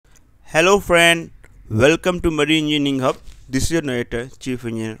Hello friend, welcome to Marine Engineering Hub. This is your narrator, Chief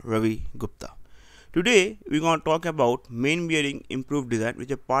Engineer Ravi Gupta. Today we're going to talk about main bearing improved design,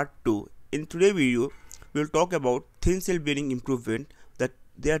 which is part 2. In today's video, we'll talk about thin cell bearing improvement. That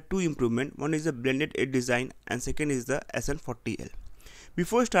there are two improvements. One is the blended edge design and second is the Sn40Al.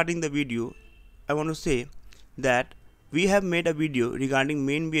 Before starting the video, I want to say that we have made a video regarding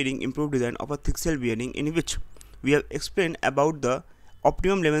main bearing improved design of a thick cell bearing, in which we have explained about the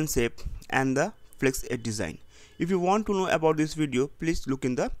optimum lemon shape and the flex edge design. If you want to know about this video, please look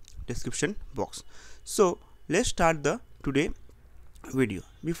in the description box. So let's start the today video.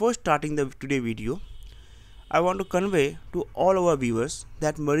 Before starting the today video, I want to convey to all our viewers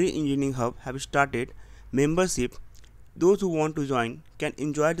that Marine Engineering Hub have started membership. Those who want to join can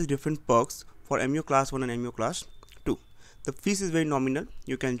enjoy the different perks for MU class 1 and MU class 2. The fees is very nominal.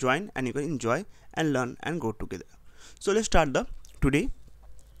 You can join and you can enjoy and learn and go together. So let's start the today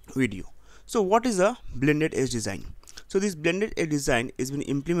video. So what is a blended edge design? So this blended edge design is been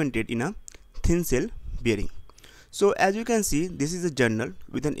implemented in a thin cell bearing. So as you can see, this is a journal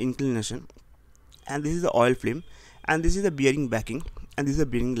with an inclination, and this is the oil film, and this is the bearing backing, and this is the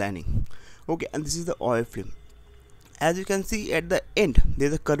bearing lining. Okay, and this is the oil film. As you can see at the end, there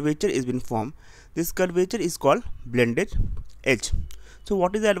is a curvature is been formed. This curvature is called blended edge. So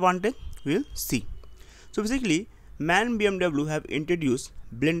what is the advantage? We will see. So basically, MAN BMW have introduced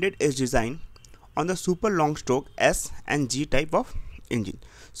blended edge design on the super long stroke S and G type of engine.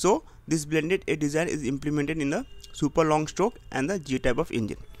 So this blended edge design is implemented in the super long stroke and the G type of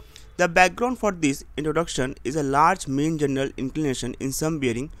engine. The background for this introduction is a large main general inclination in some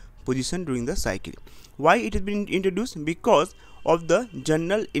bearing position during the cycle. Why it has been introduced? Because of the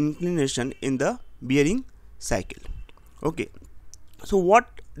general inclination in the bearing cycle. Okay, so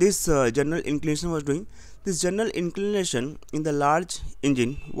what this general inclination was doing? This general inclination in the large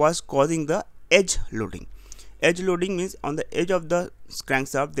engine was causing the edge loading. Edge loading means on the edge of the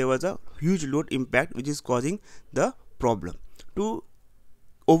crankshaft there was a huge load impact which is causing the problem. To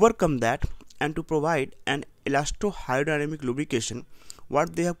overcome that and to provide an elasto-hydrodynamic lubrication,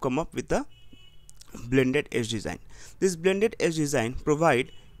 what they have come up with the blended edge design. This blended edge design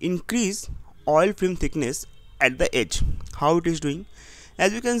provide increased oil film thickness at the edge. How it is doing?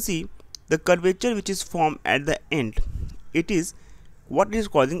 As you can see, the curvature which is formed at the end, it is what it is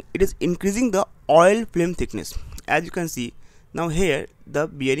causing, it is increasing the oil film thickness. As you can see now, here the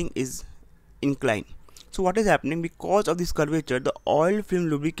bearing is inclined. So what is happening? Because of this curvature, the oil film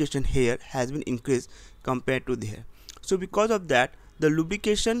lubrication here has been increased compared to there. So because of that, the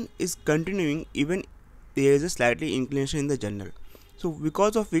lubrication is continuing even there is a slightly inclination in the journal. So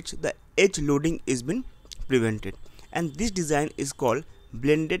because of which the edge loading is been prevented, and this design is called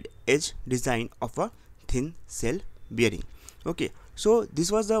blended edge design of a thin cell bearing. Okay, so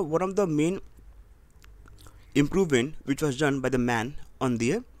this was the one of the main improvement which was done by the MAN on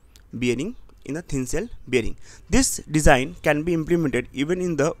the bearing in the thin cell bearing. This design can be implemented even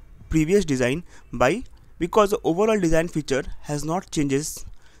in the previous design because the overall design feature has not changes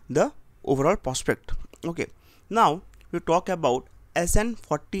the overall prospect. Okay, now we talk about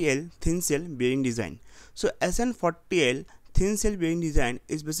Sn40Al thin cell bearing design. So Sn40Al thin cell bearing design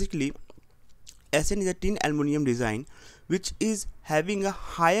is basically, Sn is a tin aluminum design which is having a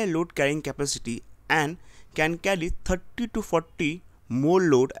higher load carrying capacity and can carry 30 to 40 more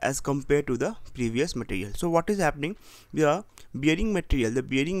load as compared to the previous material. So what is happening? The bearing material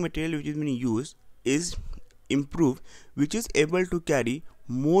which is being used is improved, which is able to carry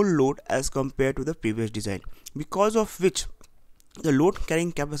more load as compared to the previous design, because of which the load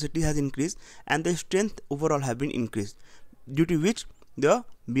carrying capacity has increased and the strength overall have been increased, due to which the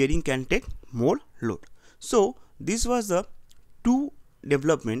bearing can take more load. So this was the two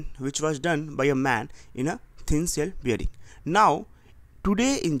development which was done by a MAN in a thin cell bearing. Now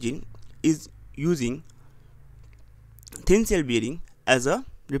today engine is using thin cell bearing as a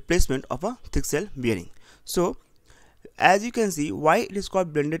replacement of a thick cell bearing. So as you can see, why it is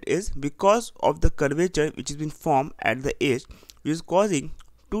called blended is because of the curvature which has been formed at the edge, which is causing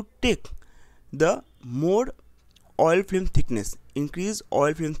to take the more oil film thickness, increased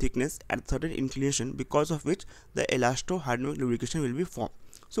oil film thickness at certain inclination, because of which the elasto-hydrodynamic lubrication will be formed.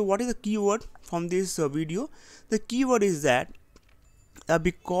 So what is the keyword from this video? The keyword is that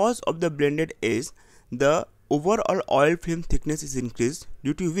because of the blended edge, the overall oil film thickness is increased,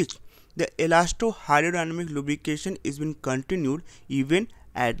 due to which the elasto-hydrodynamic lubrication is being continued even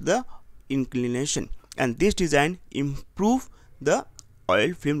at the inclination, and this design improve the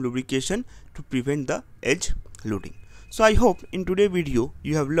oil film lubrication to prevent the edge loading. So I hope in today's video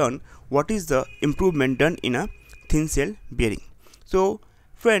you have learned what is the improvement done in a thin cell bearing. So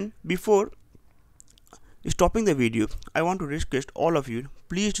Friend, before stopping the video, I want to request all of you,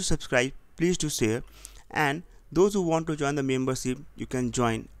 please to subscribe, please to share, and those who want to join the membership, you can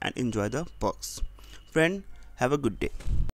join and enjoy the perks. Friend, have a good day.